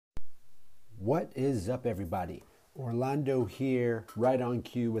What is up, everybody? Orlando here, right on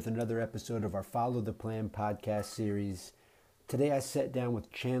cue with another episode of our Follow the Plan podcast series. Today I sat down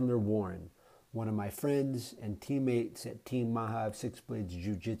with Chandler Warren, one of my friends and teammates at Team Maha of Six Blades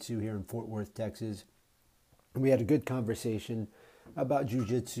Jiu-Jitsu here in Fort Worth, Texas. And we had a good conversation about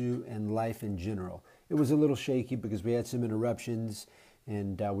jiu-jitsu and life in general. It was a little shaky because we had some interruptions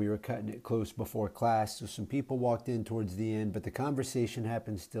and we were cutting it close before class, so some people walked in towards the end, but the conversation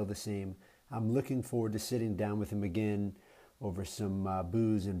happened still the same. I'm looking forward to sitting down with him again over some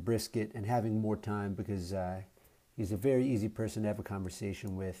booze and brisket and having more time because he's a very easy person to have a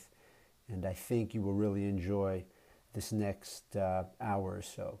conversation with, and I think you will really enjoy this next hour or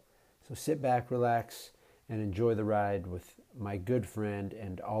so. So sit back, relax, and enjoy the ride with my good friend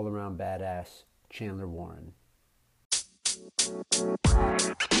and all-around badass, Chandler Warren.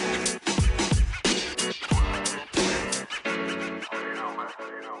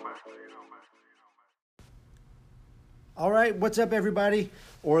 All right, what's up, everybody?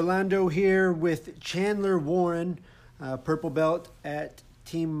 Orlando here with Chandler Warren, purple belt at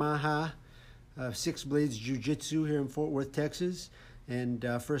Team Maha of Six Blades Jiu-Jitsu here in Fort Worth, Texas. And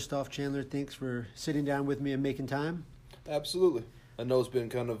first off, Chandler, thanks for sitting down with me and making time. Absolutely. I know it's been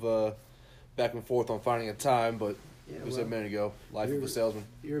kind of back and forth on finding a time, but we said a minute ago, life of a salesman.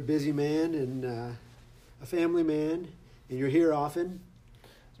 You're a busy man and a family man, and you're here often.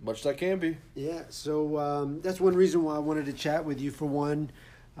 As much as I can be. Yeah, so that's one reason why I wanted to chat with you. For one,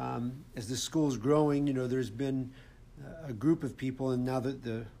 as the school's growing, you know, there's been a group of people, and now that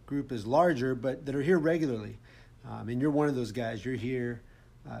the group is larger, but that are here regularly. And you're one of those guys. You're here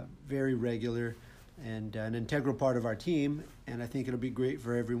very regular and an integral part of our team. And I think it'll be great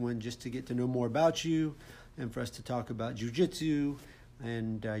for everyone just to get to know more about you and for us to talk about jiu-jitsu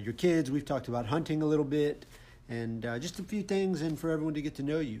and your kids. We've talked about hunting a little bit. And just a few things, and for everyone to get to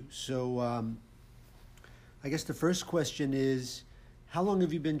know you. So I guess the first question is, how long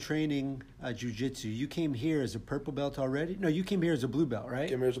have you been training jiu-jitsu? You came here as a purple belt already? No, you came here as a blue belt, right?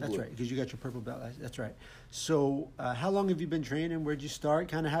 Came here as a blue. That's right, because you got your purple belt. That's right. So how long have you been training? Where'd you start?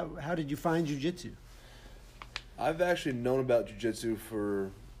 Kind of how did you find jiu-jitsu? I've actually known about jiu-jitsu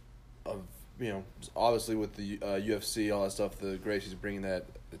for, obviously with the UFC, all that stuff, the Gracie's bringing that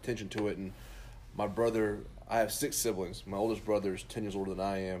attention to it, and my brother, I have 6 siblings. My oldest brother is 10 years older than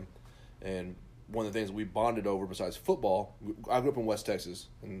I am. And one of the things that we bonded over besides football, I grew up in West Texas.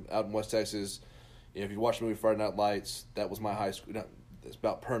 And out in West Texas, if you watch the movie Friday Night Lights, that was my high school. It's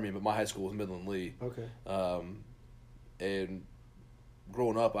about Permian, but my high school was Midland Lee. Okay. And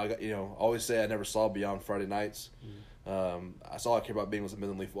growing up, I always say I never saw beyond Friday nights. I saw I cared about being was a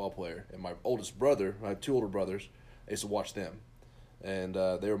Midland Lee football player. And my oldest brother, I have 2 older brothers, I used to watch them. And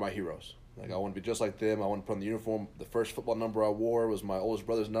they were my heroes. Like, I want to be just like them. I want to put on the uniform. The first football number I wore was my oldest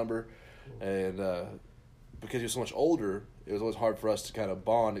brother's number. And because he was so much older, it was always hard for us to kind of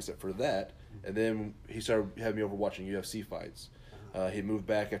bond except for that. And then he started having me over watching UFC fights. He moved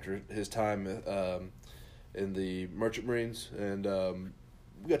back after his time in the Merchant Marines, and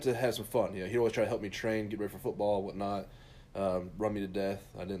we got to have some fun. He'd always try to help me train, get ready for football and whatnot, run me to death.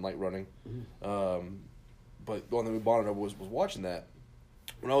 I didn't like running. But the one thing we bonded over was watching that.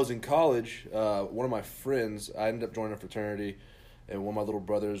 When I was in college, one of my friends, I ended up joining a fraternity, and one of my little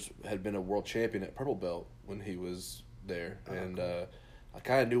brothers had been a world champion at purple belt when he was there. And I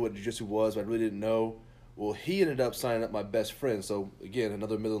kind of knew what jiu-jitsu was, but I really didn't know. Well, he ended up signing up my best friend. So, again,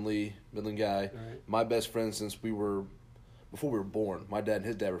 another Midland guy. Right. My best friend before we were born. My dad and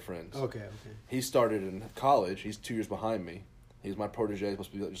his dad were friends. Okay. He started in college. He's 2 years behind me. He's my protege,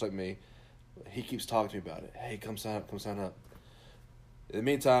 supposed to be just like me. He keeps talking to me about it. Hey, come sign up. In the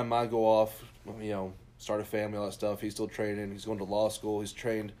meantime, I go off, start a family, all that stuff. He's still training. He's going to law school. He's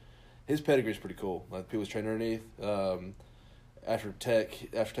trained. His pedigree's pretty cool. Like, people he's trained underneath. After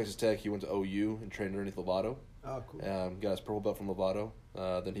Texas Tech, he went to OU and trained underneath Lovato. Oh, cool. Got his purple belt from Lovato.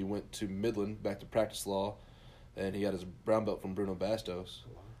 Then he went to Midland, back to practice law, and he got his brown belt from Bruno Bastos.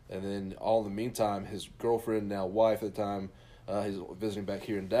 Wow. And then all in the meantime, his girlfriend, now wife at the time, he's visiting back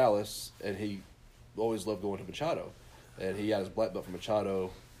here in Dallas, and he always loved going to Machado. And he got his black belt from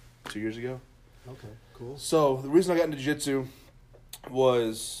Machado 2 years ago. Okay, cool. So the reason I got into jiu-jitsu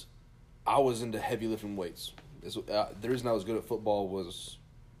was I was into heavy lifting weights. The reason I was good at football was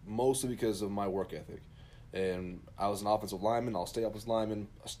mostly because of my work ethic. And I was an offensive lineman. I'll stay offensive lineman.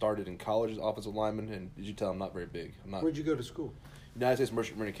 I started in college as offensive lineman, and as you tell, I'm not very big. Where'd you go to school? United States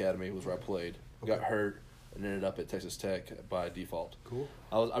Merchant Marine Academy was where I played. Okay. Got hurt and ended up at Texas Tech by default. Cool.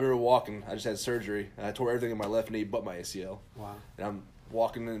 I remember walking. I just had surgery, and I tore everything in my left knee but my ACL. Wow. And I'm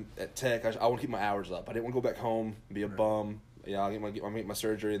walking in at Tech. I want to keep my hours up. I didn't want to go back home and be a bum, Yeah, I'll get my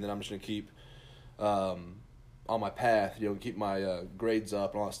surgery, and then I'm just gonna keep on my path. Keep my grades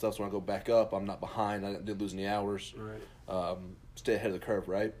up and all that stuff. So when I go back up, I'm not behind. I didn't lose any hours. Right. Stay ahead of the curve,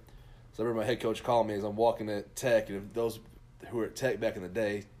 right? So I remember my head coach calling me as I'm walking at Tech, and if those who were at Tech back in the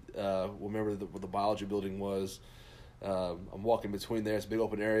day will remember where the biology building was. I'm walking between there. It's a big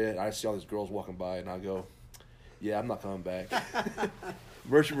open area, and I see all these girls walking by, and I go, "Yeah, I'm not coming back."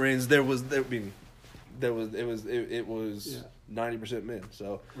 Merchant Marines, it was 90% men.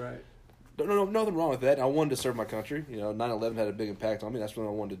 So right. No, nothing wrong with that. I wanted to serve my country. 9/11 had a big impact on me. That's what I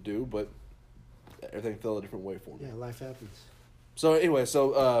wanted to do, but everything fell a different way for me. Yeah, life happens. So anyway,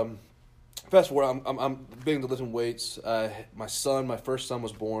 fast forward, I'm big into lifting weights. My first son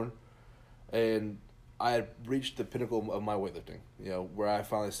was born, and I had reached the pinnacle of my weightlifting. Where I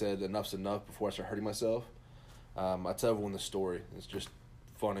finally said enough's enough before I started hurting myself. I tell everyone this story. It's just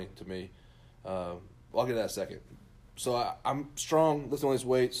funny to me. I'll get to that in a second. So I'm strong, lifting all these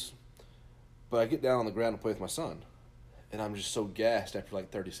weights, but I get down on the ground and play with my son, and I'm just so gassed after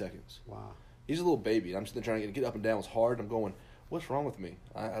like 30 seconds. Wow. He's a little baby, and I'm sitting there trying to get up and down. It's hard. I'm going, what's wrong with me?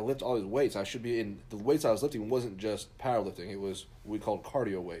 I lift all these weights. I should be in the weights I was lifting wasn't just powerlifting. It was what we called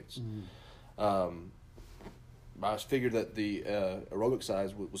cardio weights. I figured that the aerobic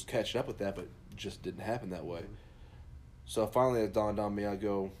size was catching up with that, but it just didn't happen that way. So finally it dawned on me. I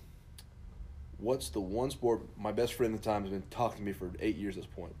go, what's the one sport my best friend at the time has been talking to me for 8 years at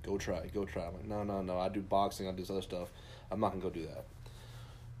this point? Go try. I'm like, no. I do boxing. I do this other stuff. I'm not going to go do that.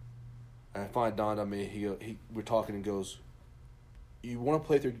 And it finally dawned on me. We're talking and goes, you want to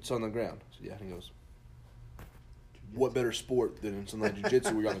play with your son on the ground? I said, yeah. And he goes, what better sport than something like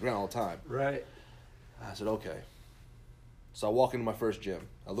jiu-jitsu where you're on the ground all the time? Right. I said, okay. So I walk into my first gym.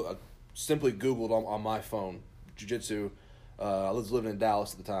 I simply Googled on my phone, jiu-jitsu. I was living in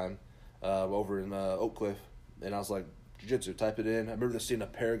Dallas at the time, over in Oak Cliff. And I was like, jiu-jitsu, type it in. I remember seeing a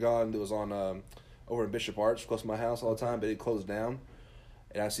Paragon that was on over in Bishop Arts, close to my house all the time, but it closed down.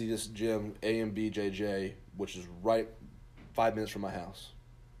 And I see this gym, AMBJJ, which is right 5 minutes from my house.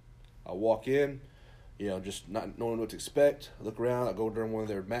 I walk in, just not knowing what to expect. I look around. I go during one of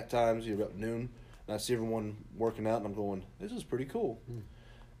their mat times, about noon, and I see everyone working out, and I'm going, this is pretty cool.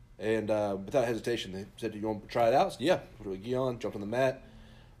 And without hesitation, they said, you want to try it out? I said, yeah. Put a gi on, jumped on the mat.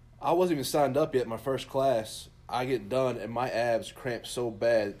 I wasn't even signed up yet. My first class, I get done, and my abs cramped so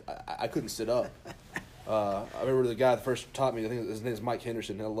bad, I couldn't sit up. I remember the guy that first taught me, I think his name is Mike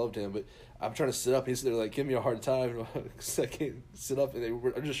Henderson, and I loved him, but I'm trying to sit up, and he's there like, give me a hard time, because I can't sit up, and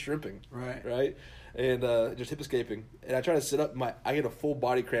I'm just shrimping, right? And just hip escaping, and I try to sit up, I get a full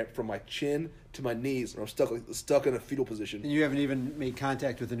body cramp from my chin to my knees, and I'm stuck in a fetal position. And you haven't even made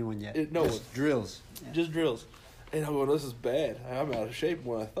contact with anyone yet? No. Just drills. Yeah. Just drills. And I'm going, this is bad. I'm out of shape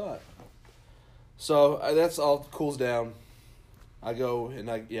more than I thought. So that's all cools down. I go, and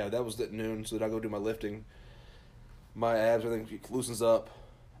that was at noon, so then I go do my lifting. My abs, everything loosens up,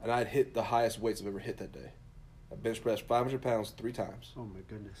 and I'd hit the highest weights I've ever hit that day. I bench pressed 500 pounds 3 times. Oh, my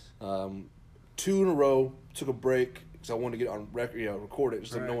goodness. 2 in a row, took a break, because I wanted to get it on record, record it,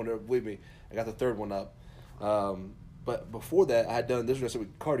 just so no one would believe me. I got the third one up. But before that, I had done, this was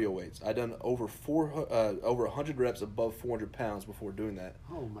with cardio weights. I'd done over 100 reps above 400 pounds before doing that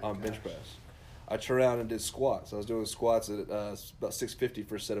on bench press. I turned around and did squats. I was doing squats at about 650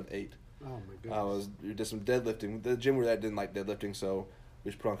 for a set of 8. Oh, my goodness. Did some deadlifting. The gym we were at didn't like deadlifting, so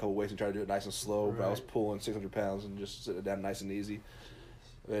we just put on a couple weights and tried to do it nice and slow. Right. But I was pulling 600 pounds and just sitting it down nice and easy.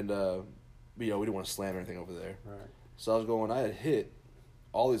 And, we didn't want to slam anything over there. Right. So I was going, I had hit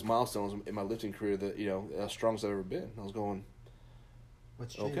all these milestones in my lifting career that, as strong as I've ever been. I was going,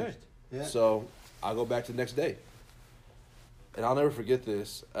 what's changed? Okay. Yeah. So I go back to the next day. And I'll never forget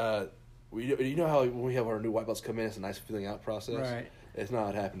this. You know how when we have our new white belts come in, it's a nice filling out process? Right. It's not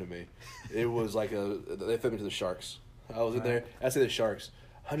what happened to me. It was like they fed me to the Sharks. I was in there. I say the Sharks,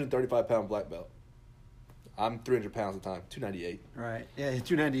 135-pound black belt. I'm 300 pounds at the time, 298. Right. Yeah,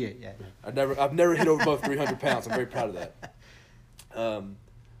 298. Yeah. I've never hit over above 300 pounds. I'm very proud of that.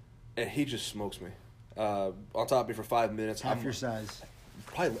 And he just smokes me. On top of me for 5 minutes. Half your size.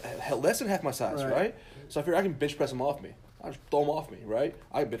 Probably less than half my size, right? So I figure I can bench press him off me. I just throw him off me, right?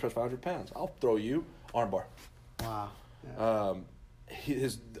 I can bench press 500 pounds. I'll throw you armbar. Wow. Yeah.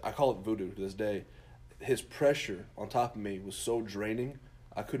 I call it voodoo to this day. His pressure on top of me was so draining,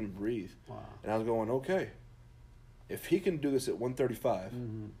 I couldn't breathe. Wow. And I was going, okay, if he can do this at 135,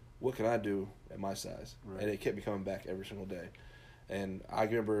 what can I do at my size? Right. And it kept me coming back every single day. And I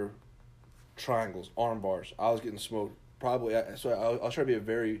remember triangles, arm bars. I was getting smoked. Probably, so I'll try to be a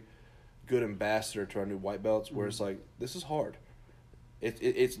very good ambassador to our new white belts, where it's like, this is hard.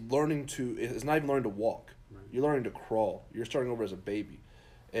 It's learning to. It's not even learning to walk. Right. You're learning to crawl. You're starting over as a baby.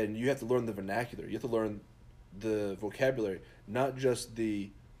 And you have to learn the vernacular. You have to learn the vocabulary, not just the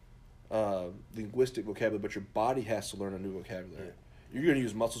linguistic vocabulary, but your body has to learn a new vocabulary. Yeah. You're going to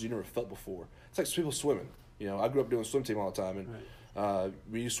use muscles you never felt before. It's like people swimming. I grew up doing swim team all the time, and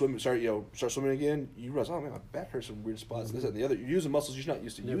when you start swimming again, you realize, oh man, my back hurts in weird spots. Mm-hmm. This and the other. You're using muscles you're not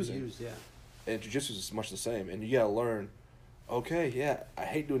used to using. And jiu-jitsu is much the same. And you got to learn. Okay, yeah, I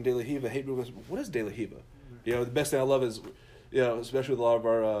hate doing de la riva. I hate doing this. What is de la riva? The best thing I love is, especially with a lot of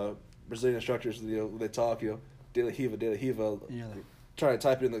our Brazilian instructors, when they talk, de la riva, de la riva. Yeah. Trying to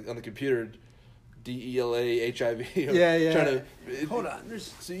type it on the computer, DELAHIV. Yeah. Hold on.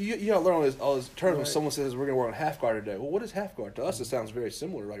 So you got to learn all these terms. Right. When someone says we're going to work on half guard today, well, what is half guard? To us, it sounds very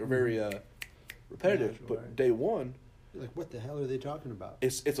similar, right? Or very repetitive. Natural, but right. day one, Like, what the hell are they talking about?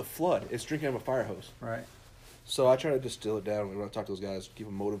 it's a flood. It's drinking out of a fire hose. Right. So I try to distill it down when I talk to those guys, keep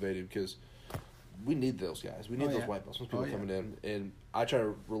them motivated, because we need those guys. We need those white belts, those people coming in. And I try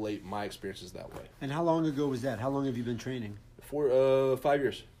to relate my experiences that way. And how long ago was that? How long have you been training? For 5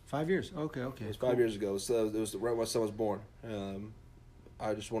 years. 5 years. Okay. It was 5 years ago. So it was right when my son was born.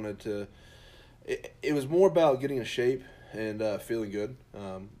 I just wanted to. It was more about getting in shape and feeling good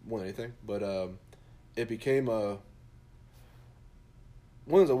more than anything. But it became one of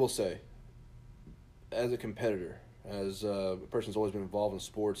the things I will say. As a competitor, as a person who's always been involved in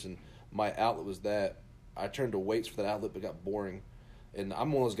sports, and my outlet was that, I turned to weights for that outlet, but got boring. And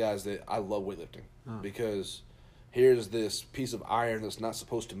I'm one of those guys that I love weightlifting because here's this piece of iron that's not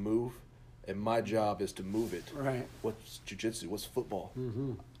supposed to move, and my job is to move it. Right. What's jiu-jitsu? What's football?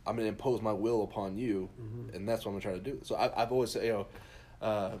 Mm-hmm. I'm going to impose my will upon you, and that's what I'm going to try to do. So I've always said,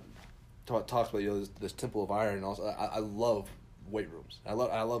 talks about this temple of iron. And also, I love weight rooms. I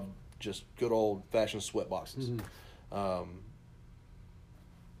love just good old fashioned sweat boxes.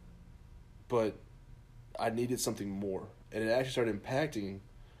 But I needed something more, and it actually started impacting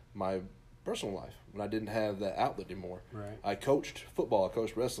my personal life when I didn't have that outlet anymore. Right. I coached football. I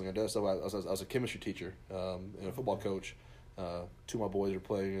coached wrestling. I did stuff. I was a chemistry teacher and a football coach. Two of my boys are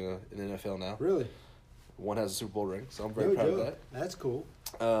playing in the NFL now. Really? One has a Super Bowl ring, so I'm very proud of that. That's cool.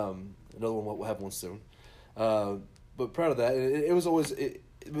 Another one will have one soon. But proud of that. It was always a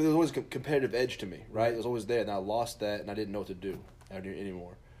competitive edge to me, right? It was always there, and I lost that, and I didn't know what to do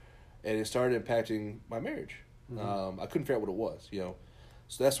anymore. And it started impacting my marriage. I couldn't figure out what it was,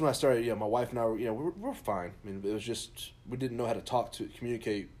 So that's when I started. My wife and I we're fine. I mean, it was just we didn't know how to talk to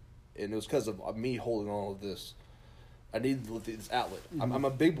communicate, and it was because of me holding all of this. I needed this outlet. I'm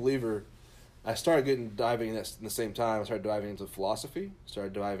a big believer. I started diving in the same time. I started diving into philosophy.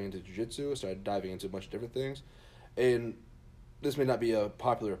 Started diving into jiu-jitsu. Started diving into a bunch of different things, and this may not be a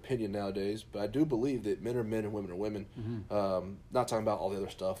popular opinion nowadays, but I do believe that men are men and women are women. Not talking about all the other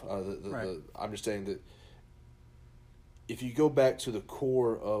stuff. I'm just saying that if you go back to the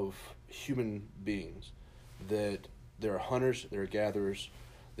core of human beings, that there are hunters, there are gatherers,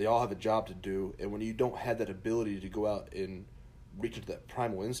 they all have a job to do, and when you don't have that ability to go out and reach into that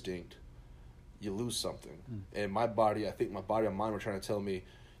primal instinct, you lose something. And my body and mind were trying to tell me,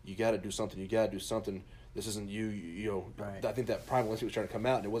 you got to do something, This isn't you. Right. I think that primal instinct was trying to come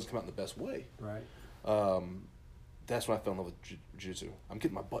out, and it wasn't coming out in the best way. Right. That's when I fell in love with jiu-jitsu. I'm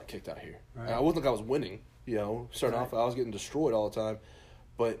getting my butt kicked out here. Right. And I wasn't like I was winning. Starting off, I was getting destroyed all the time.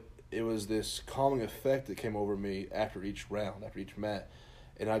 But it was this calming effect that came over me after each round, after each mat.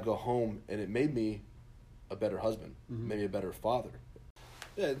 And I'd go home, and it made me a better husband, made me a better father.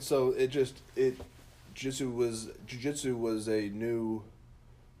 Yeah, and so jiu-jitsu was a new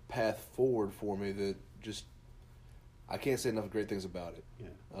path forward for me that just I can't say enough great things about it. Yeah.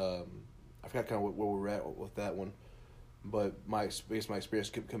 I forgot kind of where we're at with that one, but my experience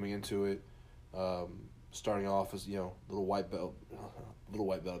kept coming into it. Starting off as little white belt, big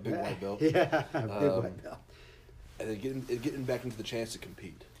white belt, big white belt, and then getting back into the chance to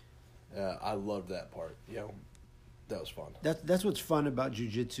compete. I loved that part. That was fun. That's what's fun about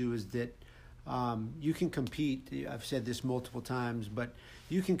jiu-jitsu is that you can compete. I've said this multiple times, but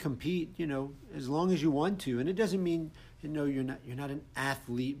you can compete, as long as you want to, and it doesn't mean you're not an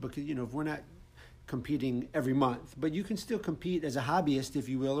athlete because if we're not competing every month, but you can still compete as a hobbyist, if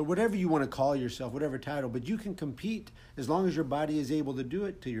you will, or whatever you want to call yourself, whatever title. But you can compete as long as your body is able to do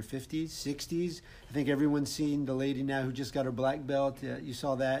it to your 50s, 60s. I think everyone's seen the lady now who just got her black belt. You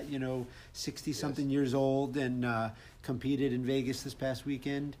saw that, 60-something years old and competed in Vegas this past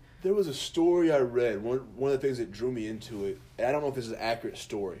weekend. There was a story I read. One of the things that drew me into it, and I don't know if this is an accurate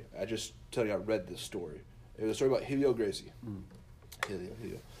story. I just tell you I read this story. It was a story about Helio Gracie.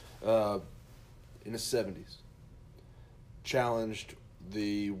 Helio. In the 70s, challenged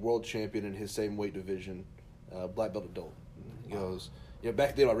the world champion in his same weight division black belt adult. He goes,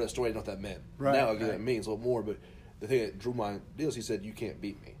 back then I read the story, I didn't know what that meant. Right, Now I get what it means a little more, but the thing that drew my deals, he said, you can't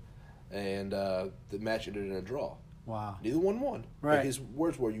beat me. And the match ended in a draw. Wow. Neither one won. Right. But his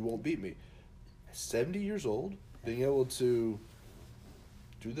words were, you won't beat me. 70 years old, being able to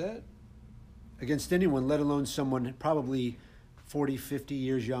do that? Against anyone, let alone someone probably 40, 50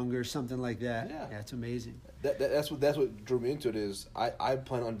 years younger, something like that. Yeah, it's amazing. That's what drew me into it is I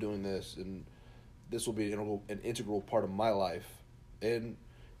plan on doing this, and this will be an integral part of my life. And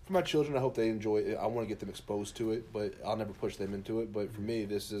for my children, I hope they enjoy it. I want to get them exposed to it, but I'll never push them into it. But for me,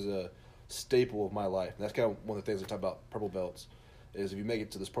 this is a staple of my life. And that's kind of one of the things I talk about purple belts, is if you make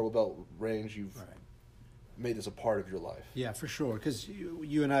it to this purple belt range, you've made this a part of your life. Yeah, for sure. Because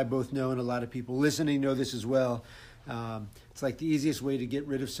you and I both know, and a lot of people listening know this as well. It's like the easiest way to get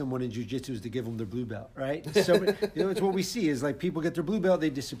rid of someone in jiu-jitsu is to give them their blue belt, right? So it's what we see is like people get their blue belt, they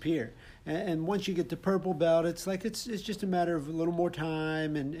disappear. And once you get the purple belt, it's like it's just a matter of a little more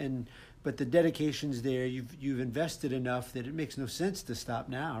time but the dedication's there. You've invested enough that it makes no sense to stop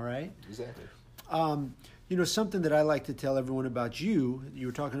now, right? Exactly. Something that I like to tell everyone about you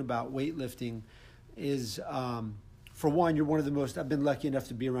were talking about weightlifting, is for one, you're one of the most, I've been lucky enough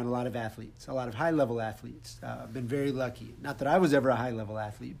to be around a lot of athletes, a lot of high-level athletes. I've been very lucky. Not that I was ever a high-level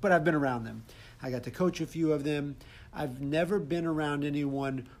athlete, but I've been around them. I got to coach a few of them. I've never been around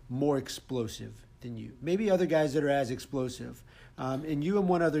anyone more explosive than you. Maybe other guys that are as explosive. And you and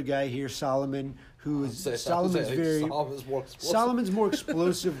one other guy here, Solomon, Solomon's more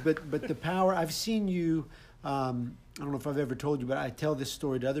explosive, but the power, I've seen you, I don't know if I've ever told you, but I tell this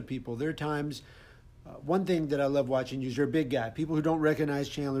story to other people. There are times, one thing that I love watching you is you're a big guy. People who don't recognize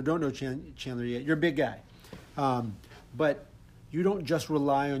Chandler, don't know Chandler yet, you're a big guy. But you don't just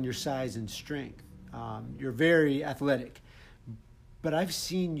rely on your size and strength. You're very athletic. But I've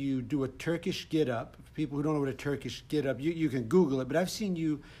seen you do a Turkish get-up. For people who don't know what a Turkish get-up, you can Google it. But I've seen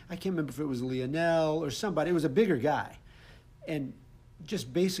you, I can't remember if it was Lionel or somebody. It was a bigger guy. And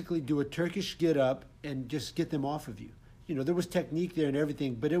just basically do a Turkish get-up and just get them off of you. There was technique there and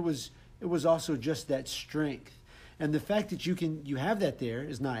everything, but it was also just that strength. And the fact that you have that there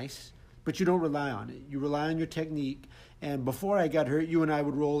is nice, but you don't rely on it. You rely on your technique. And before I got hurt, you and I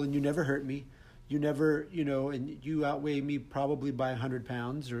would roll, and you never hurt me. You never, and you outweigh me probably by 100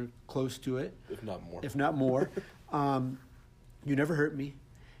 pounds or close to it. If not more. You never hurt me,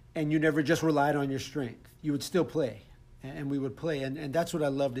 and you never just relied on your strength. You would still play, and we would play. And that's what I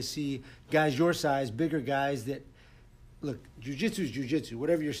love to see, guys your size, bigger guys that, look, jiu-jitsu is jiu-jitsu,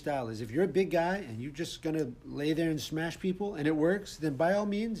 whatever your style is. If you're a big guy and you're just going to lay there and smash people and it works, then by all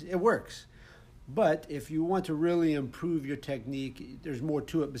means, it works. But if you want to really improve your technique, there's more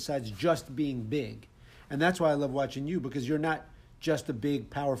to it besides just being big. And that's why I love watching you, because you're not just a big,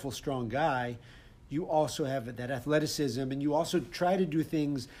 powerful, strong guy. You also have that athleticism, and you also try to do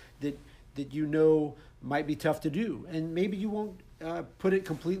things that might be tough to do. And maybe you won't put it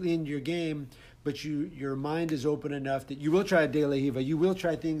completely into your game, but your mind is open enough that you will try a De La Riva. You will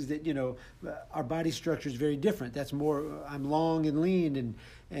try things that, our body structure is very different. That's more, I'm long and lean,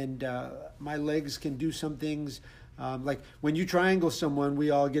 and my legs can do some things. Like when you triangle someone,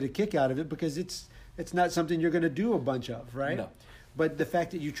 we all get a kick out of it because it's not something you're going to do a bunch of, right? No. But the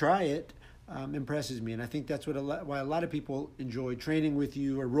fact that you try it impresses me. And I think that's why a lot of people enjoy training with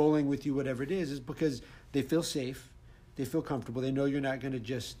you or rolling with you, whatever it is because they feel safe, they feel comfortable, they know you're not going to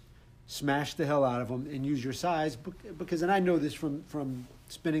just smash the hell out of them and use your size because, and I know this from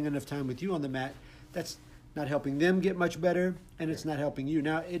spending enough time with you on the mat, that's not helping them get much better, and it's not helping you.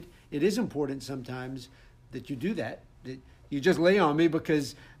 Now, it is important sometimes that you do that you just lay on me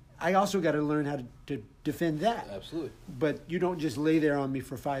because I also got to learn how to defend that. Absolutely. But you don't just lay there on me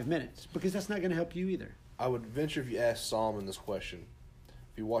for 5 minutes because that's not going to help you either. I would venture if you ask Solomon this question,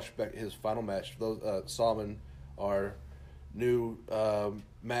 if you watch back his final match, Solomon, our new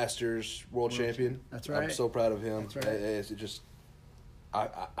Masters world champion. That's right. I'm so proud of him. That's right. It just,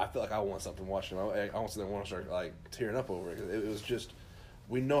 I feel like I want something watching him. I want something I want to start like tearing up over it. It was just,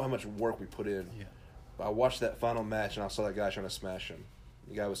 we know how much work we put in. Yeah. I watched that final match and I saw that guy trying to smash him.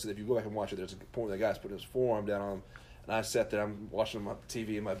 The guy was, if you go back and watch it, there's a point where the guy's putting his forearm down on him, and I sat there. I'm watching him on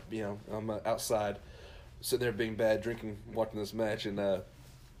TV, I'm outside, sitting there being bad, drinking, watching this match, and I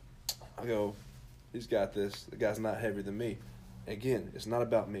go, he's got this. The guy's not heavier than me. Again, it's not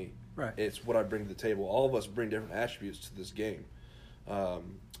about me. Right. It's what I bring to the table. All of us bring different attributes to this game. I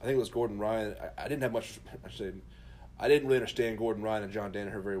think it was Gordon Ryan. I didn't have much. I didn't really understand Gordon Ryan and John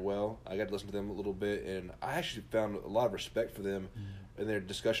Danaher very well. I got to listen to them a little bit, and I actually found a lot of respect for them in their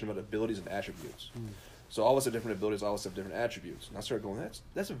discussion about abilities and attributes. So all of us have different abilities, all of us have different attributes. And I started going,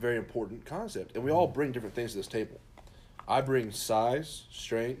 that's a very important concept. And we all bring different things to this table. I bring size,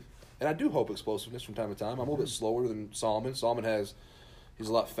 strength, and I do hope explosiveness from time to time. I'm a little bit slower than Solomon. He's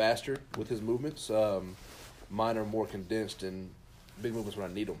a lot faster with his movements. Mine are more condensed and big movements when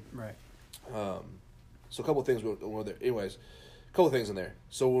I need them. Right. So a couple of things were there. Anyways, a couple of things in there.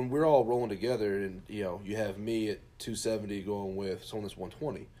 So when we're all rolling together and, you have me at 270 going with someone that's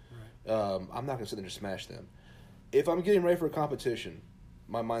 120, right. I'm not going to sit there and smash them. If I'm getting ready for a competition,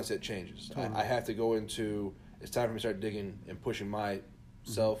 my mindset changes. Totally. I have to go into, it's time for me to start digging and pushing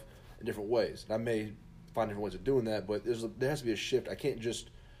myself in different ways. And I may find different ways of doing that, but there has to be a shift. I can't just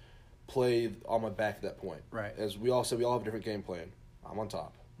play on my back at that point. Right. As we all said, we all have a different game plan. I'm on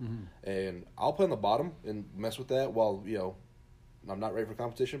top. And I'll play on the bottom and mess with that while, I'm not ready for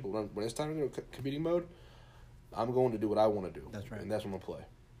competition. But when it's time to go to competing mode, I'm going to do what I want to do. That's right. And that's when I'm going to play.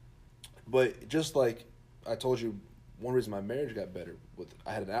 But just like I told you, one reason my marriage got better,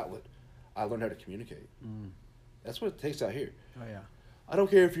 I had an outlet. I learned how to communicate. That's what it takes out here. Oh, yeah. I don't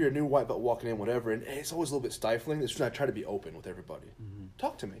care if you're a new white belt walking in, whatever, and it's always a little bit stifling. That's when I try to be open with everybody.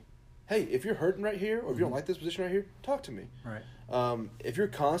 Talk to me. Hey, if you're hurting right here, or if you don't like this position right here, talk to me. Right. If you're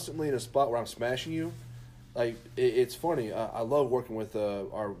constantly in a spot where I'm smashing you, like it's funny. I love working with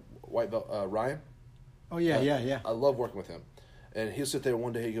our white belt Ryan. Oh yeah. I love working with him, and he'll sit there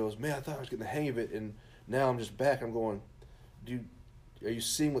one day. He goes, "Man, I thought I was getting the hang of it, and now I'm just back." I'm going, "Dude, are you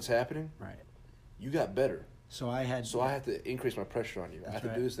seeing what's happening? Right. You got better." So I have to increase my pressure on you. I have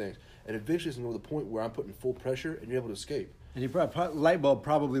to do these things. And eventually it's going to go to the point where I'm putting full pressure and you're able to escape. And light bulb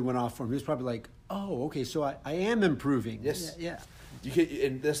probably went off for him. He was probably like, oh, okay, so I am improving. Yes. Yeah. You can't,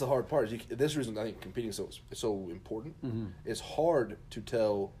 and that's the hard part. This reason I think competing is so important. It's hard to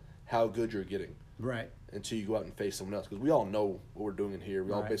tell how good you're getting. Right. Until you go out and face someone else. Because we all know what we're doing in here.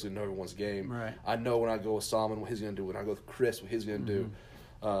 We all basically know everyone's game. Right. I know when I go with Solomon what he's going to do. When I go with Chris what he's going to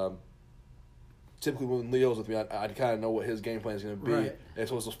do. Typically, when Leo's with me, I kind of know what his game plan is going to be. Right. And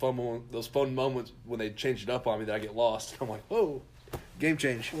so it's those fun moments when they change it up on me that I get lost. I'm like, whoa, game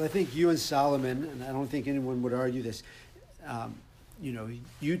change. Well, I think you and Solomon, and I don't think anyone would argue this,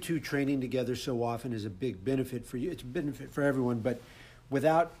 you two training together so often is a big benefit for you. It's a benefit for everyone, but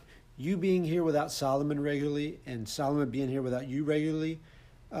without you being here without Solomon regularly and Solomon being here without you regularly,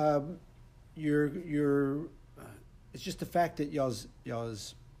 it's just the fact that y'all's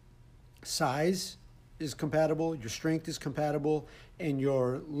size is compatible, your strength is compatible, and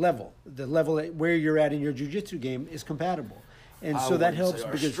the level at where you're at in your jiu-jitsu game is compatible. And so that helps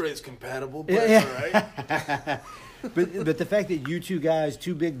our because strength's compatible, but it's all right. but the fact that you two guys,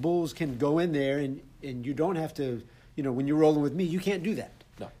 two big bulls, can go in there and you don't have to, when you're rolling with me, you can't do that.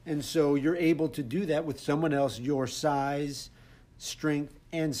 No. And so you're able to do that with someone else, your size, strength,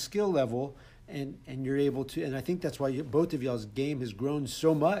 and skill level, and you're able to, and I think that's why both of y'all's game has grown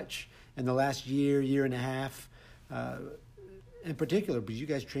so much in the last year and a half, in particular, because you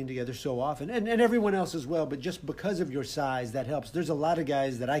guys train together so often, and everyone else as well, but just because of your size, that helps. There's a lot of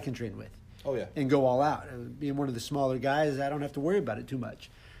guys that I can train with. Oh, yeah. And go all out. Being one of the smaller guys, I don't have to worry about it too much.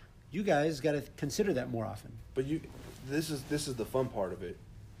 You guys got to consider that more often. But this is the fun part of it.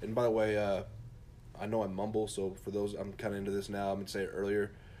 And by the way, I know I mumble, so for those, I'm kind of into this now. I'm going to say it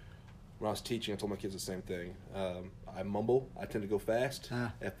earlier. When I was teaching, I told my kids the same thing. I mumble. I tend to go fast.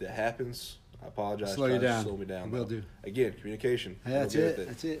 If that happens, I apologize. Slow you down. Slow me down. Will do. Again, communication. That's it.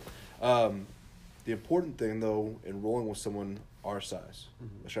 That's it. The important thing, though, in rolling with someone our size,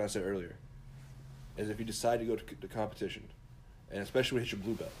 I was trying to say earlier, is if you decide to go to competition, and especially when you hit your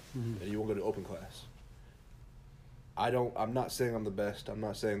blue belt, and you won't go to open class, I'm not saying I'm the best. I'm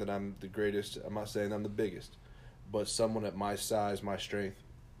not saying that I'm the greatest. I'm not saying I'm the biggest. But someone at my size, my strength,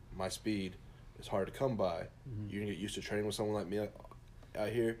 my speed is hard to come by. You're going to get used to training with someone like me out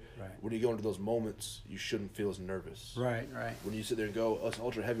here. Right. When you go into those moments, you shouldn't feel as nervous. Right. When you sit there and go, us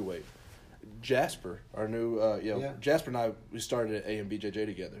ultra heavyweight. Jasper, our new, Jasper and I, we started at AMBJJ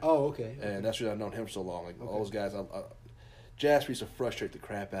together. Oh, okay. And that's why I've known him for so long. Like all those guys, Jasper used to frustrate the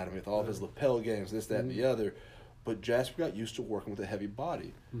crap out of me with all of his lapel games, this, that, and the other. But Jasper got used to working with a heavy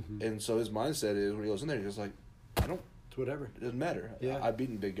body. And so his mindset is, when he goes in there, he's like, It's whatever. It doesn't matter. Yeah. I've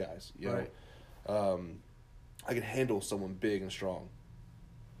beaten big guys. Right. I can handle someone big and strong.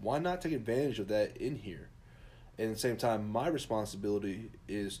 Why not take advantage of that in here? And at the same time, my responsibility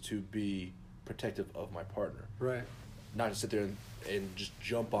is to be protective of my partner. Right. Not to sit there and just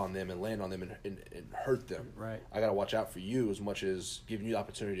jump on them and land on them and hurt them. Right. I got to watch out for you as much as giving you the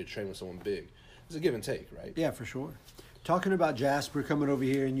opportunity to train with someone big. It's a give and take, right? Yeah, for sure. Talking about Jasper coming over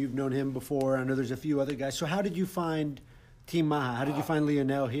here, and you've known him before. I know there's a few other guys. So how did you find Team Maha? How did you find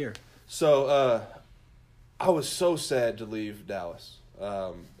Lionel here? So I was so sad to leave Dallas.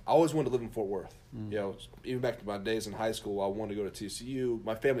 I always wanted to live in Fort Worth. You know, even back to my days in high school, I wanted to go to TCU.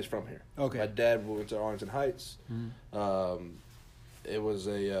 My family's from here. Okay. My dad went to Arlington Heights. It was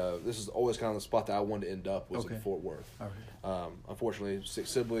this is always kind of the spot that I wanted to end up was in Fort Worth. Okay. Unfortunately, 6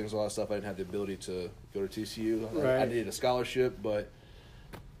 siblings, all that stuff, I didn't have the ability to go to TCU. Right. I needed a scholarship, but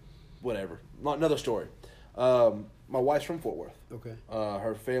whatever. Another story. My wife's from Fort Worth. Okay.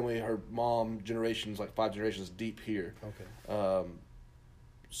 Her family, her mom, generations, like 5 generations deep here. Okay.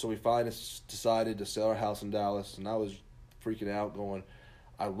 So we finally decided to sell our house in Dallas, and I was freaking out, going,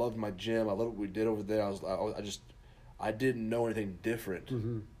 I loved my gym. I loved what we did over there. I didn't know anything different.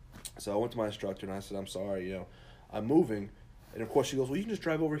 So I went to my instructor and I said, I'm sorry, you know, I'm moving. And of course she goes, well, you can just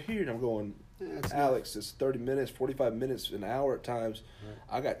drive over here. And I'm going, Alex, it's 30 minutes, 45 minutes, an hour at times. Right.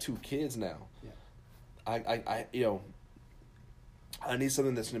 I got 2 kids now. Yeah. I you know, I need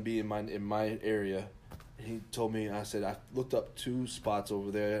something that's going to be in my area. And he told me, I said, I looked up 2 spots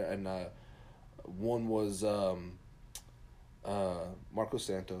over there, and one was Marco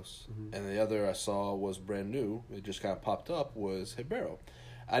Santos, and the other I saw was brand new. It just kind of popped up, was Ribeiro.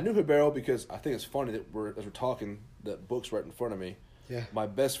 I knew Ribeiro because I think it's funny that as we're talking, that book's right in front of me. Yeah. My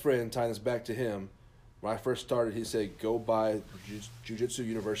best friend, tying this back to him, when I first started, he said, go buy Jiu-Jitsu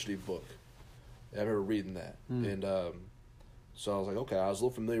University book. I remember reading that. And so I was like, okay, I was a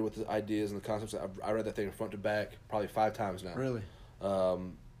little familiar with the ideas and the concepts. I read that thing front to back probably 5 times now. Really?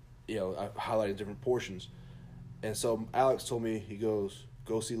 You know, I highlighted different portions. And so Alex told me, he goes,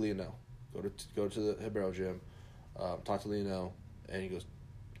 go see Lionel. Go to the Ribeiro gym, talk to Lionel, and he goes,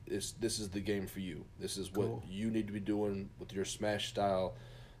 this is the game for you. This is what you need to be doing with your smash style,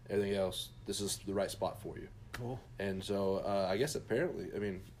 everything else. This is the right spot for you. Cool. And so I guess apparently, I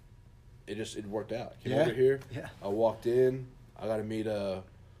mean, it worked out. Came over here. Yeah. I walked in. I got to meet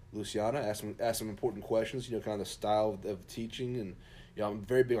Luciana, ask some important questions, you know, kind of the style of teaching. And, you know, I'm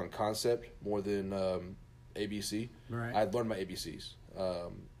very big on concept more than ABC. Right. I learned my ABCs.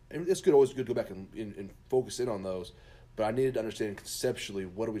 And it's always good to go back and focus in on those. But I needed to understand conceptually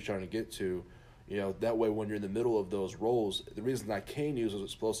what are we trying to get to. You know, that way when you're in the middle of those roles, the reason I can use those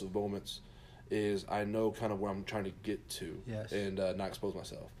explosive moments is I know kind of where I'm trying to get to and not expose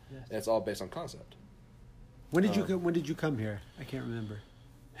myself. Yes. And it's all based on concept. When did you come here? I can't remember.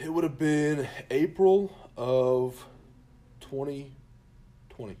 It would have been April of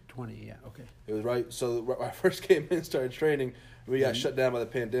 2020. 20, yeah, okay. It was right. So when I first came in and started training, we got shut down by the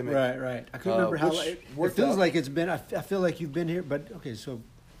pandemic. Right. I couldn't remember how it feels like it's been. I feel like you've been here, but okay. So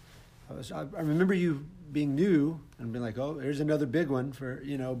I remember you being new and being like, oh, there's another big one for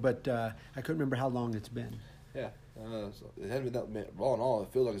But I couldn't remember how long it's been. Yeah, so it hasn't been that all in all. It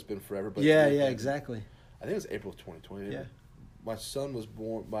feels like it's been forever. But yeah, exactly. I think it was April of 2020. Yeah. My son was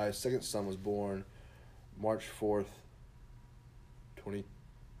born. My second son was born March 4th,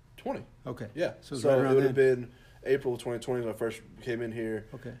 2020. Okay. Yeah. So it would have been April of 2020 when I first came in here.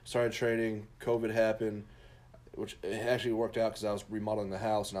 Okay. Started training. COVID happened, which it actually worked out because I was remodeling the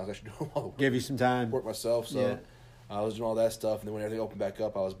house and I was actually doing all the work. Gave you some time. Work myself. So I was doing all that stuff, and then when everything opened back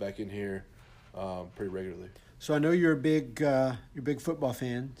up, I was back in here pretty regularly. So I know you're a big football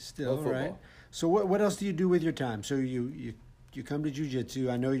fan still, right? So what else do you do with your time? So you come to jiu-jitsu.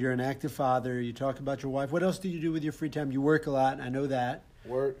 I know you're an active father. You talk about your wife. What else do you do with your free time? You work a lot. I know that.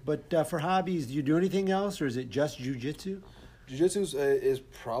 Work. But for hobbies, do you do anything else, or is it just jiu-jitsu? Jiu-jitsu is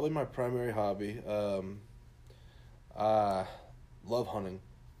probably my primary hobby. I love hunting,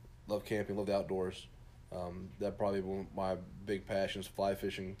 love camping, love the outdoors. That probably one of my big passions, fly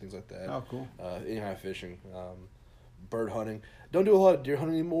fishing, things like that. Oh, cool. Any kind of fishing. Bird hunting. Don't do a lot of deer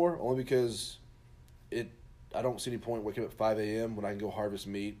hunting anymore, only because I don't see any point waking up at 5 a.m. when I can go harvest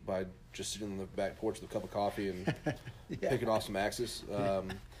meat by just sitting on the back porch with a cup of coffee and picking off some axes.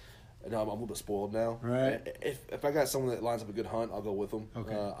 And I'm a little bit spoiled now. Right. If I got someone that lines up a good hunt, I'll go with them.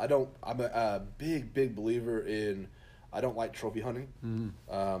 Okay. I'm a big believer in. I don't like trophy hunting.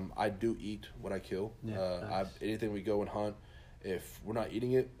 Mm-hmm. I do eat what I kill. Yeah, nice. Anything we go and hunt, if we're not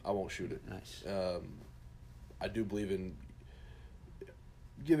eating it, I won't shoot it. Nice. I do believe in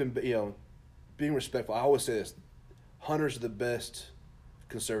giving, being respectful. I always say this: hunters are the best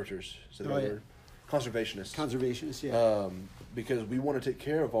conservators. So conservationists. Conservationists, yeah. Because we want to take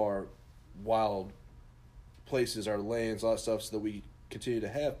care of our wild places, our lands, all that stuff, so that we continue to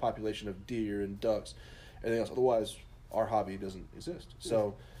have population of deer and ducks, everything else. Otherwise, our hobby doesn't exist.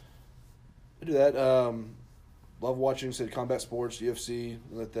 So I do that. Love watching, combat sports, UFC,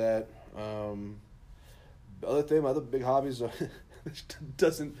 like that. My other big hobbies, which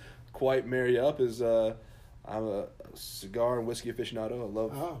doesn't quite marry up, is I'm a cigar and whiskey aficionado. I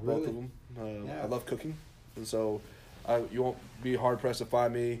love both of them. I love cooking. and so you won't be hard pressed to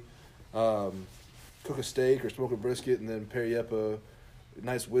find me cook a steak or smoke a brisket and then pair you up a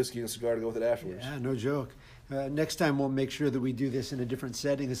nice whiskey and cigar to go with it afterwards. Yeah, no joke. Next time we'll make sure that we do this in a different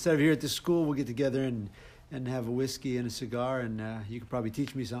setting. Instead of here at the school, we'll get together and have a whiskey and a cigar, and you could probably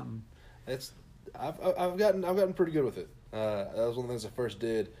teach me something. I've gotten pretty good with it. That was one of the things I first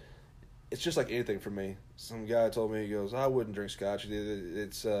did. It's just like anything for me. Some guy told me, he goes, I wouldn't drink scotch.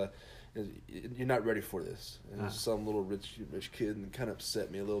 It's you're not ready for this. And there's some little rich kid, and it kind of upset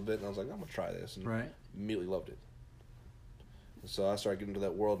me a little bit. And I was like, I'm gonna try this, and immediately loved it. And so I started getting into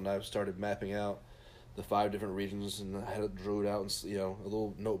that world, and I started mapping out the 5 different regions, and I drew it out in a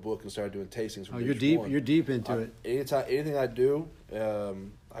little notebook and started doing tastings. From you're deep. You're deep into it. Anything I do,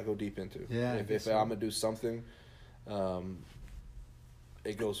 I go deep into. Yeah. If I'm gonna do something,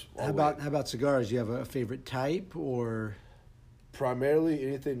 it goes. How about cigars? Do you have a favorite type or? Primarily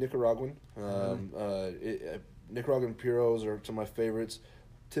anything Nicaraguan. Nicaraguan puros are some of my favorites.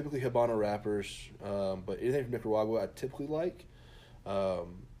 Typically Habano wrappers, but anything from Nicaragua I typically like.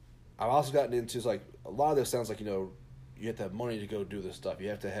 I've also gotten into like a lot of this sounds like you have to have money to go do this stuff. You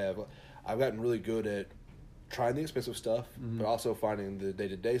have to have. I've gotten really good at trying the expensive stuff, but also finding the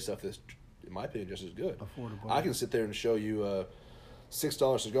day-to-day stuff that's, in my opinion, just as good. Affordable. I can sit there and show you a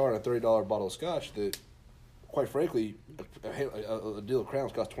 $6 cigar and a $30 bottle of scotch that, quite frankly, a deal of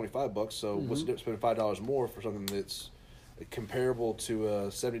Crowns costs $25. So what's the difference spending $5 more for something that's comparable to a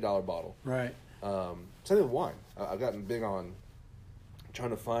 $70 bottle? Right. Same with wine. I've gotten big on trying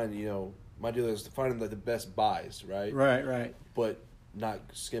to find. My deal is finding the best buys. Right. Right. But not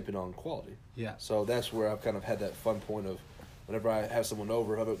skimping on quality. Yeah. So that's where I've kind of had that fun point of whenever I have someone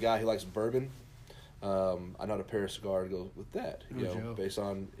over, I have a guy who likes bourbon. I know how to pair a cigar to go with that. Based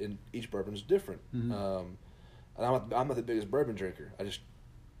on each bourbon is different. And I'm not the biggest bourbon drinker. I just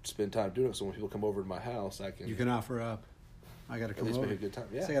spend time doing it. So when people come over to my house, you can offer up. I got to come over. At least make a good time.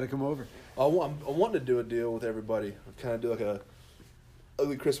 Yeah, I got to come over. I'm wanting to do a deal with everybody. Kind of do like a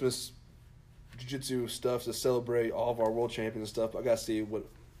ugly Christmas jiu-jitsu stuff to celebrate all of our world champions and stuff. I got to see what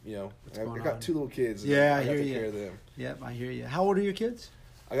I got 2 little kids. Yeah, I hear got to you. take care of them. Yep, I hear you. How old are your kids?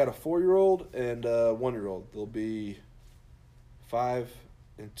 I got a 4-year-old and a 1-year-old. They'll be 5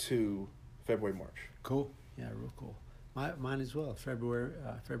 and 2 February, March. Cool. Yeah, real cool. Mine as well. February,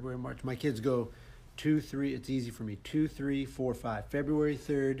 March. My kids go 2, 3. It's easy for me. 2, 3, 4, 5. February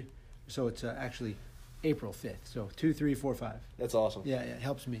 3rd. So it's actually April 5th. So 2, 3, 4, 5. That's awesome. Yeah, it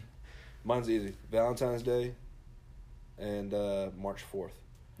helps me. Mine's easy. Valentine's Day and March 4th.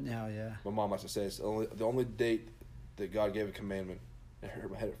 Yeah. My mom likes to say it's the only date that God gave a commandment. I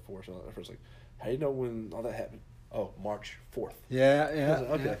heard my head at 4, so I was like, how do you know when all that happened? Oh, March 4th. Yeah.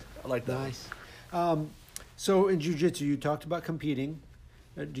 Okay. Yeah. I like that. Nice. So in jiu-jitsu, you talked about competing.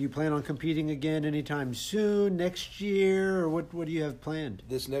 Do you plan on competing again anytime soon, next year, or what do you have planned?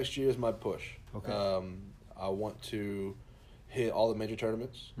 This next year is my push. Okay. I want to hit all the major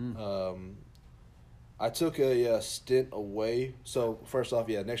tournaments. I took a stint away. So first off,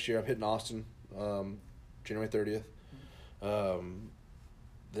 next year I'm hitting Austin, January 30th.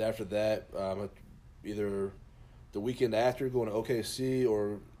 Then after that, either the weekend after going to OKC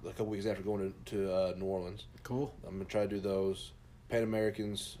or a couple weeks after going to New Orleans. Cool. I'm gonna try to do those Pan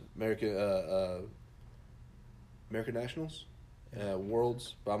Americans, American Nationals,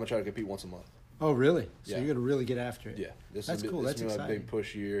 Worlds. But I'm gonna try to compete once a month. Oh, really? So Yeah. you're gonna really get after it. Yeah, That's cool. This That's is my exciting. big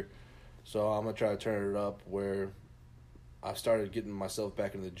push year. So I'm gonna try to turn it up where I started getting myself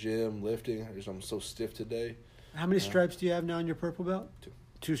back in the gym, lifting. I'm so stiff today. How many stripes do you have now in your purple belt? 2.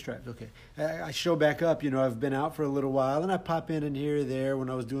 2 stripes, okay. I show back up, I've been out for a little while, and I pop in and here or there when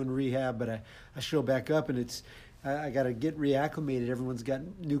I was doing rehab, but I show back up, and I got to get reacclimated. Everyone's got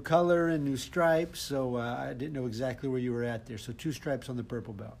new color and new stripes, so I didn't know exactly where you were at there. So 2 stripes on the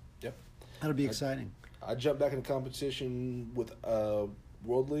purple belt. Yep. That'll be exciting. I jumped back into competition with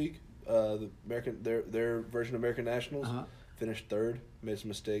World League, the American their version of American Nationals. Finished 3rd. Made some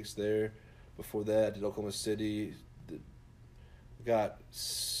mistakes there. Before that, I did Oklahoma City. Got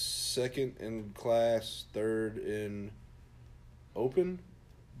 2nd in class, 3rd in open,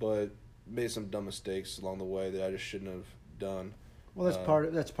 but made some dumb mistakes along the way that I just shouldn't have done. Well,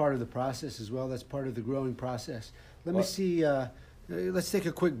 that's part of the process as well. That's part of the growing process. Let me see. Let's take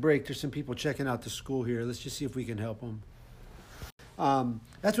a quick break. There's some people checking out the school here. Let's just see if we can help them.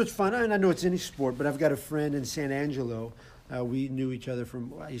 That's what's fun. And I know it's any sport, but I've got a friend in San Angelo. We knew each other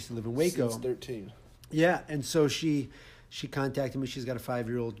I used to live in Waco. Since 13. Yeah, and so she contacted me. She's got a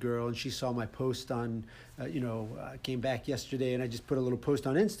 5-year-old girl, and she saw my post on, came back yesterday, and I just put a little post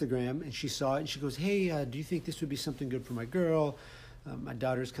on Instagram, and she saw it, and she goes, hey, do you think this would be something good for my girl? My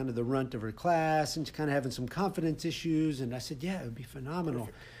daughter's kind of the runt of her class, and she's kind of having some confidence issues. And I said, yeah, it would be phenomenal.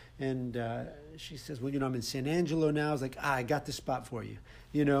 Perfect. And she says, well, I'm in San Angelo now. I was like, I got the spot for you,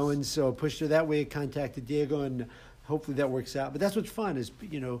 And so I pushed her that way, contacted Diego, and hopefully that works out. But that's what's fun is,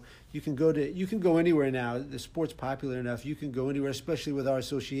 you can go anywhere now. The sport's popular enough. You can go anywhere, especially with our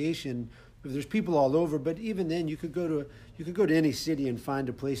association. There's people all over, but even then, you could go to any city and find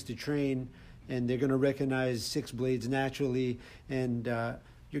a place to train, and they're going to recognize Six Blades naturally, and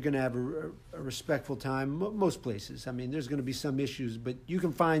you're going to have a respectful time. Most places, I mean, there's going to be some issues, but you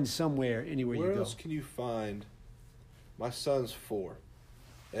can find somewhere anywhere you go. Where else can you find? My son's 4,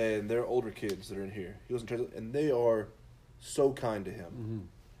 and they're older kids that are in here. He wasn't, and they are so kind to him.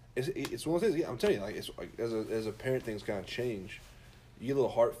 Mm-hmm. It's one of those things. Yeah, I'm telling you, like it's like as a parent, things kind of change. You get a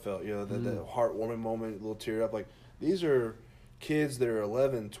little heartfelt, the heartwarming moment, a little tear up. Like these are kids that are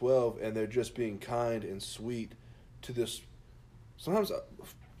 11, 12, and they're just being kind and sweet to this sometimes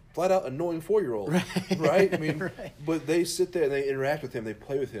flat out annoying 4-year-old, right? I mean, right. But they sit there and they interact with him, they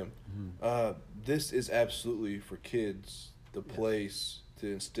play with him. Mm-hmm. This is absolutely for kids the place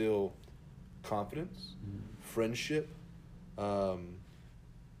to instill confidence, friendship,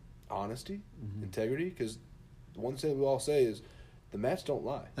 honesty, integrity. Because the one thing we all say is the mats don't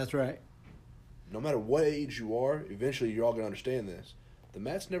lie. That's right. No matter what age you are, eventually you're all going to understand this. The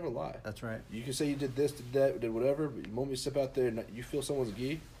mats never lie. That's right. You can say you did this, did that, did whatever, but the moment you step out there and you feel someone's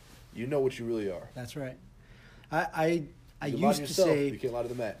gi, you know what you really are. That's right. I you used to say... You can't lie to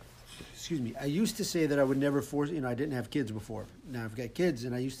the mat. Excuse me. I used to say that I would never force... I didn't have kids before. Now I've got kids,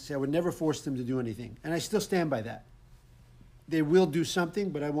 and I used to say I would never force them to do anything. And I still stand by that. They will do something,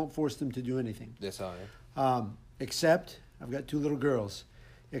 but I won't force them to do anything. That's how I am. Except, I've got 2 little girls.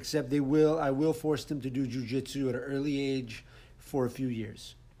 Except I will force them to do jiu-jitsu at an early age for a few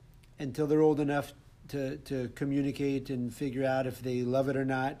years, until they're old enough to communicate and figure out if they love it or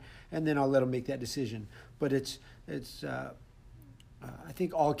not, and then I'll let them make that decision. But it's I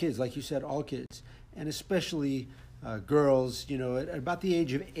think all kids, like you said, all kids, and especially girls, at about the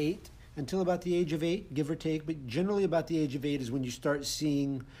age of 8, until about the age of 8, give or take, but generally about the age of 8 is when you start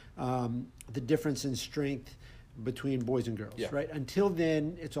seeing the difference in strength between boys and girls, right? Until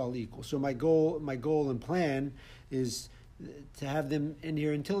then, it's all equal. So my goal and plan is to have them in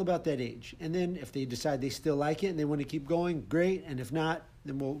here until about that age. And then if they decide they still like it and they want to keep going, great. And if not,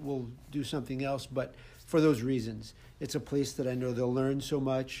 then we'll do something else. But for those reasons, it's a place that I know they'll learn so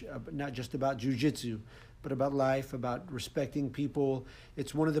much, not just about jiu-jitsu, but about life, about respecting people.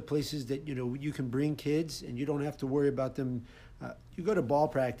 It's one of the places that, you can bring kids and you don't have to worry about them. You go to ball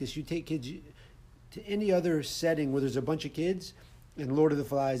practice, you take kids to any other setting where there's a bunch of kids, and Lord of the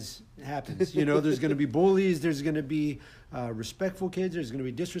Flies happens. There's going to be bullies, there's going to be respectful kids, there's going to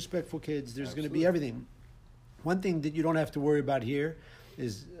be disrespectful kids, there's going to be everything. One thing that you don't have to worry about here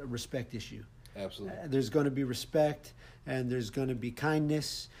is a respect issue. Absolutely. There's going to be respect, and there's going to be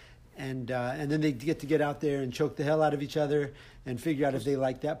kindness, and then they get out there and choke the hell out of each other and figure out if they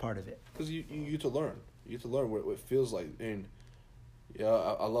like that part of it. Because you get to learn. You get to learn what it feels like. And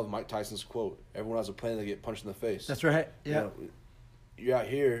I love Mike Tyson's quote, everyone has a plan to get punched in the face. That's right. Yeah. You're out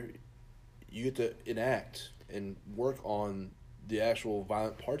here, you get to enact and work on the actual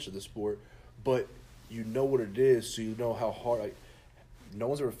violent parts of the sport, but you know what it is, so you know how hard. Like, no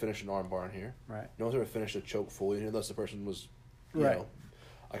one's ever finished an arm bar in here. Right. No one's ever finished a choke fully, unless the person was, right.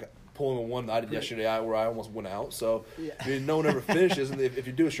 Like pulling a one that I did yesterday where I almost went out. So no one ever finishes, and if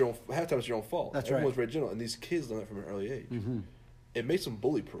you do, it's your own. Half time it's your own fault. That's Everyone's very gentle, and these kids learn that from an early age. Mm-hmm. It makes them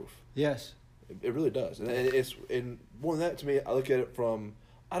bully proof. Yes. It really does, and more than that, to me, I look at it from,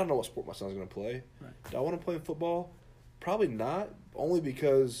 I don't know what sport my son's going to play. Right. Do I want to play football? Probably not. Only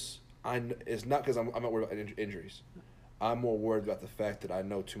because it's not because I'm not worried about injuries. I'm more worried about the fact that I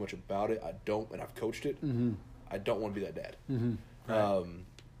know too much about it. I don't, and I've coached it. Mm-hmm. I don't want to be that dad. Mm-hmm. Right.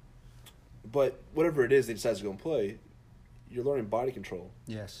 But whatever it is they decide to go and play, you're learning body control.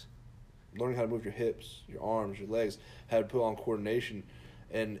 Yes. Learning how to move your hips, your arms, your legs, how to put on coordination,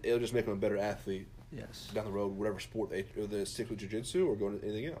 and it'll just make them a better athlete. Yes. Down the road, whatever sport they stick with jiu-jitsu or go to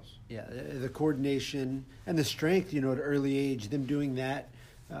anything else. Yeah, the coordination and the strength, at an early age, them doing that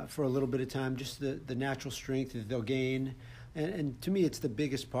for a little bit of time, just the natural strength that they'll gain. And to me, it's the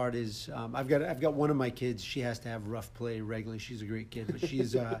biggest part is I've got one of my kids. She has to have rough play regularly. She's a great kid, but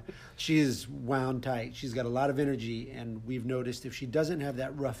she is wound tight. She's got a lot of energy, and we've noticed if she doesn't have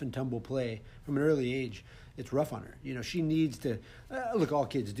that rough and tumble play from an early age, it's rough on her. She needs to look. All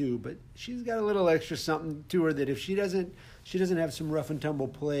kids do, but she's got a little extra something to her that if she doesn't have some rough and tumble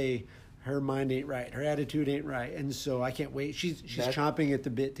play, her mind ain't right, her attitude ain't right, and so I can't wait. She's chomping at the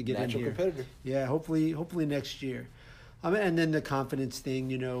bit to get in here. Natural competitor. Yeah, hopefully next year. And then the confidence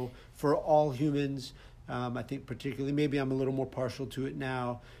thing, for all humans, I think particularly, maybe I'm a little more partial to it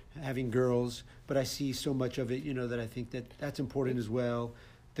now, having girls, but I see so much of it, that I think that's important as well.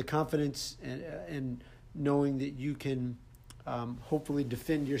 The confidence and knowing that you can hopefully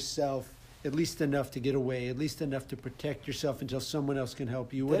defend yourself at least enough to get away, at least enough to protect yourself until someone else can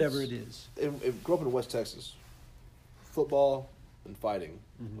help you, whatever it is. Grew up in West Texas. Football and fighting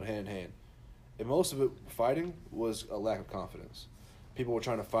went hand in hand. And most of it, fighting, was a lack of confidence. People were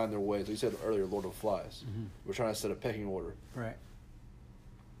trying to find their ways. Like you said earlier, Lord of the Flies. We're trying to set a pecking order. Right.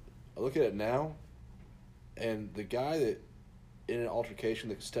 I look at it now, and the guy that, in an altercation,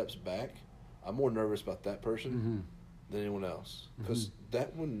 that steps back, I'm more nervous about that person than anyone else. Because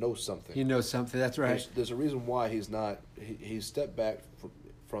that one knows something. He knows something, that's right. There's a reason why he's not, he stepped back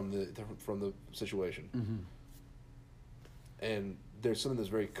from the situation. And there's something that's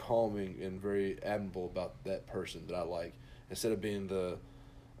very calming and very admirable about that person that I like. Instead of being the,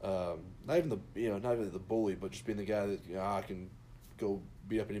 not even the bully, but just being the guy that I can go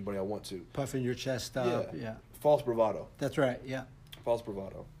beat up anybody I want to. Puffing your chest up, yeah. False bravado. That's right, yeah. False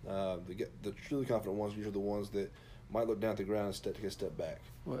bravado. The truly confident ones are usually the ones that might look down at the ground and take a step back.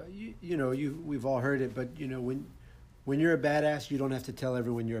 Well, we've all heard it, but when you're a badass, you don't have to tell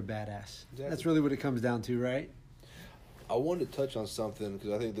everyone you're a badass. Exactly. That's really what it comes down to, right? I wanted to touch on something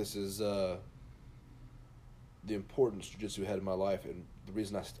because I think this is the importance jiu-jitsu had in my life, and the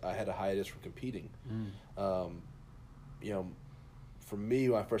reason I had a hiatus from competing. For me,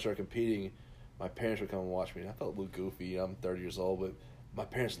 when I first started competing, my parents would come and watch me, and I felt a little goofy. I'm 30 years old, but my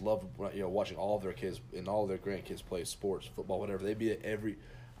parents loved watching all of their kids and all of their grandkids play sports, football, whatever. They'd be at every.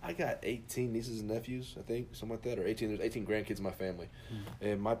 I got 18 nieces and nephews, I think, something like that, or 18. There's 18 grandkids in my family,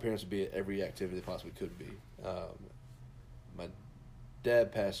 and my parents would be at every activity they possibly could be. My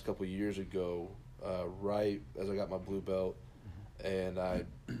dad passed a couple of years ago, right as I got my blue belt, and I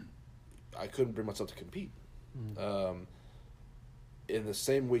couldn't bring myself to compete. In the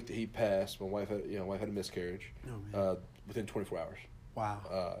same week that he passed, my wife had a miscarriage. Within 24 hours.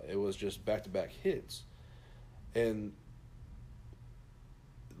 Wow. It was just back-to-back hits, and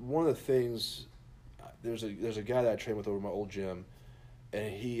one of the things, there's a guy that I trained with over my old gym,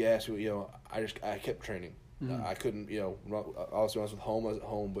 and he asked me, I kept training. I couldn't, obviously when I was at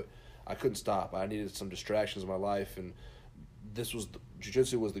home, but I couldn't stop. I needed some distractions in my life, and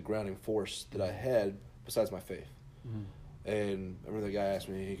jiu-jitsu was the grounding force that I had besides my faith. And I remember the guy asked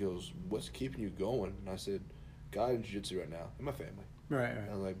me, he goes, "What's keeping you going?" And I said, "God and jiu-jitsu right now, and my family." Right.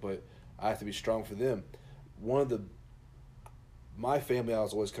 And I was like, but I have to be strong for them. My family, I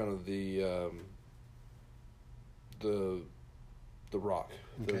was always kind of the rock,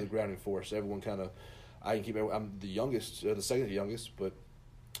 the grounding force. Everyone kind of, I'm the youngest, the second youngest, but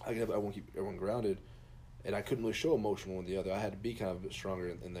I want to keep everyone grounded. And I couldn't really show emotion one or the other. I had to be kind of a bit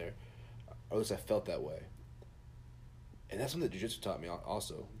stronger in there. Or at least I felt that way. And that's something that jiu-jitsu taught me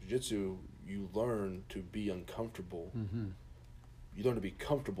also. Jiu-jitsu, you learn to be uncomfortable. You learn to be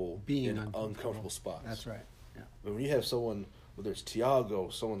comfortable in uncomfortable spots. That's right. Yeah. But when you have someone, whether it's Tiago,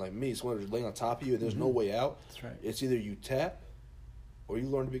 someone like me, someone who's laying on top of you and there's no way out, that's right. It's either you tap or you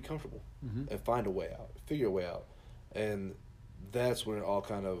learn to be comfortable and find a way out, figure a way out. And that's when it all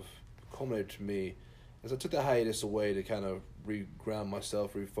kind of culminated to me, as I took that hiatus away to kind of re-ground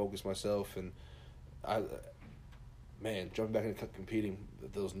myself, refocus myself, and jumping back into competing,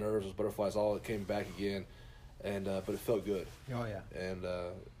 those nerves, those butterflies, all it came back again, and but it felt good. Oh yeah. And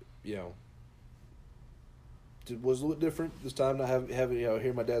it was a little different this time, not having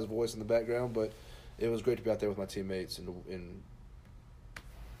hear my dad's voice in the background, but it was great to be out there with my teammates and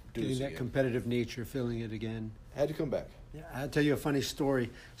do getting that again. competitive nature, feeling it again. I had to come back. Yeah, I'll tell you a funny story.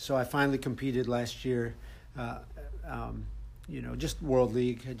 So I finally competed last year, just World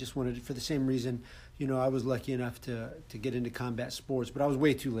League. I just wanted, for the same reason, I was lucky enough to get into combat sports, but I was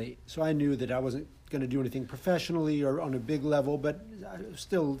way too late. So I knew that I wasn't going to do anything professionally or on a big level, but I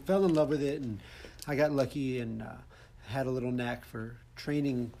still fell in love with it, and I got lucky and had a little knack for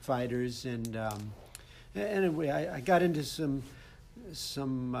training fighters. And anyway, I got into some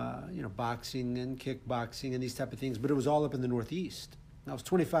boxing and kickboxing and these type of things, but it was all up in the Northeast. I was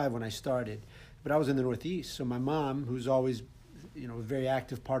 25 when I started, but I was in the Northeast. So my mom, who's always, a very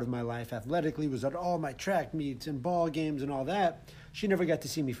active part of my life athletically, was at all my track meets and ball games and all that. She never got to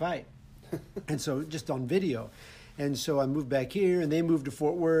see me fight. And so just on video. And so I moved back here, and they moved to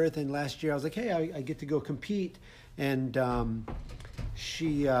Fort Worth. And last year I was like, hey, I get to go compete. And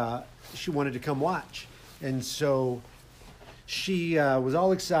she wanted to come watch. And so she was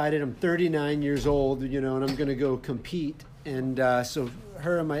all excited. I'm 39 years old, and I'm going to go compete. And so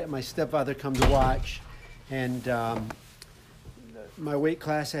her and my stepfather come to watch. And my weight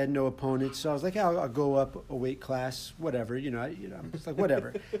class had no opponents, so I was like, I'll go up a weight class, whatever, I'm just like,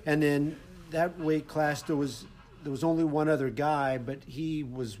 whatever. And then that weight class, there was only one other guy, but he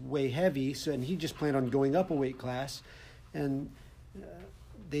was way heavy, and he just planned on going up a weight class. And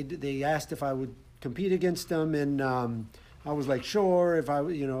they asked if I would compete against him, and I was like, sure. If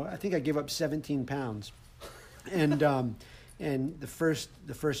I think I gave up 17 pounds, and the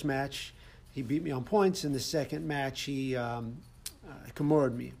first match, he beat me on points. In the second match, he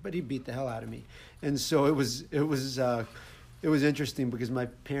Kimura'd me, but he beat the hell out of me. And so it was interesting because my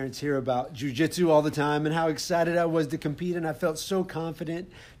parents hear about jiu-jitsu all the time and how excited I was to compete, and I felt so confident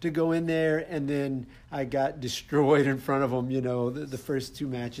to go in there, and then I got destroyed in front of them, the first two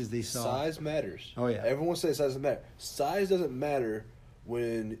matches they saw. Size matters. Oh, yeah. Everyone says size doesn't matter. Size doesn't matter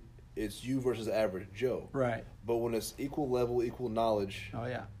when it's you versus average Joe. Right. But when it's equal level, equal knowledge, oh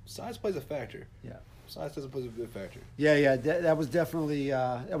yeah, size plays a factor. Yeah. Size doesn't play a big factor. Yeah. That was definitely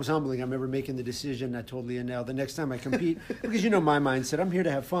that was humbling. I remember making the decision. I told Lionel the next time I compete, because my mindset. I'm here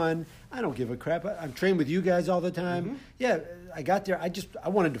to have fun. I don't give a crap. I'm trained with you guys all the time. Mm-hmm. Yeah, I got there. I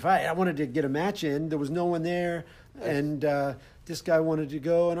wanted to fight. I wanted to get a match in. There was no one there, and this guy wanted to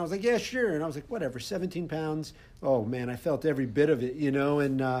go, and I was like, yeah, sure. And I was like, whatever. 17 pounds. Oh man, I felt every bit of it,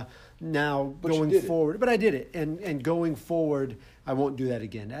 and. Now going forward, but I did it, and going forward, I won't do that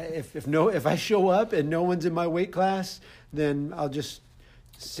again. If I show up and no one's in my weight class, then I'll just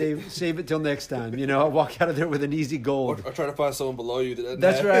save it till next time. I'll walk out of there with an easy gold. Or try to find someone below you that doesn't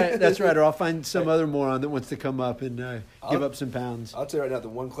That's have. right. That's right. Or I'll find some other moron that wants to come up and give up some pounds. I'll tell you right now, the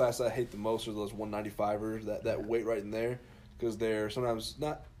one class I hate the most are those 195ers. That weight right in there, because they're sometimes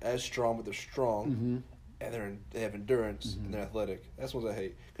not as strong, but they're strong. Mm-hmm. And they have endurance, mm-hmm. and they're athletic. That's the ones I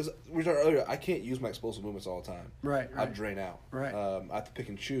hate. Because we talked earlier, I can't use my explosive movements all the time. Right. I drain out. Right. I have to pick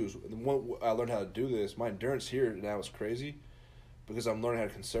and choose. The one I learned how to do this, my endurance here now is crazy because I'm learning how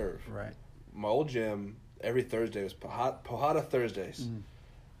to conserve. Right. My old gym, every Thursday was Pojada Thursdays. Mm-hmm.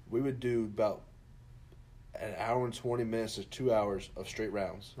 We would do about an hour and 20 minutes to 2 hours of straight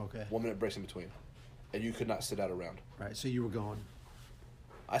rounds. Okay. 1 minute breaks in between. And you could not sit out a round. Right. So you were going.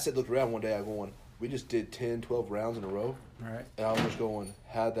 I looked around one day, I'm going, we just did 10, 12 rounds in a row. Right. And I was just going,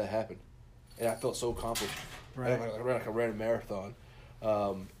 how'd that happen? And I felt so accomplished. Right. I ran a marathon.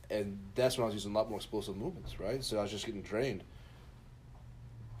 And that's when I was using a lot more explosive movements, right? So I was just getting drained.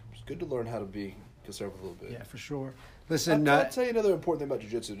 It's good to learn how to be conservative a little bit. Yeah, for sure. Listen, I'll tell you another important thing about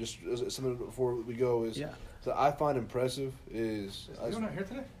jiu-jitsu, just something before we go, is that I find impressive is... Is he not here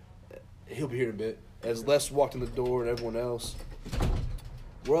today? He'll be here in a bit. As Les walked in the door and everyone else...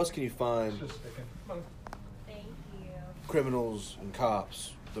 Where else can you find Thank you. criminals and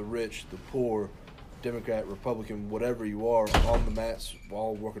cops, the rich, the poor, Democrat, Republican, whatever you are, on the mats,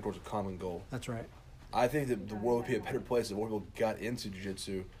 all working towards a common goal? That's right. I think that the world would be a better place if more people got into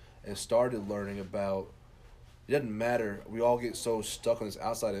jiu-jitsu and started learning about, it doesn't matter, we all get so stuck on these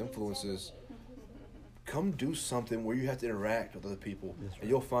outside influences. Come do something where you have to interact with other people, and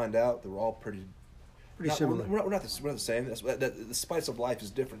you'll find out that we're all pretty similar. We're not the same. The spice of life is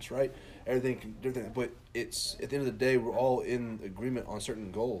different, right? Everything, but it's at the end of the day, we're all in agreement on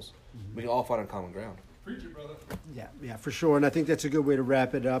certain goals. Mm-hmm. We can all find a common ground. Preach it, brother. Yeah, for sure. And I think that's a good way to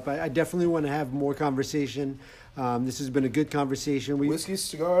wrap it up. I definitely want to have more conversation. This has been a good conversation. Whiskey,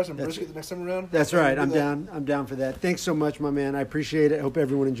 cigars, and brisket the next time around. That's right. I'm down for that. Thanks so much, my man. I appreciate it. I hope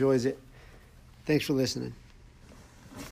everyone enjoys it. Thanks for listening.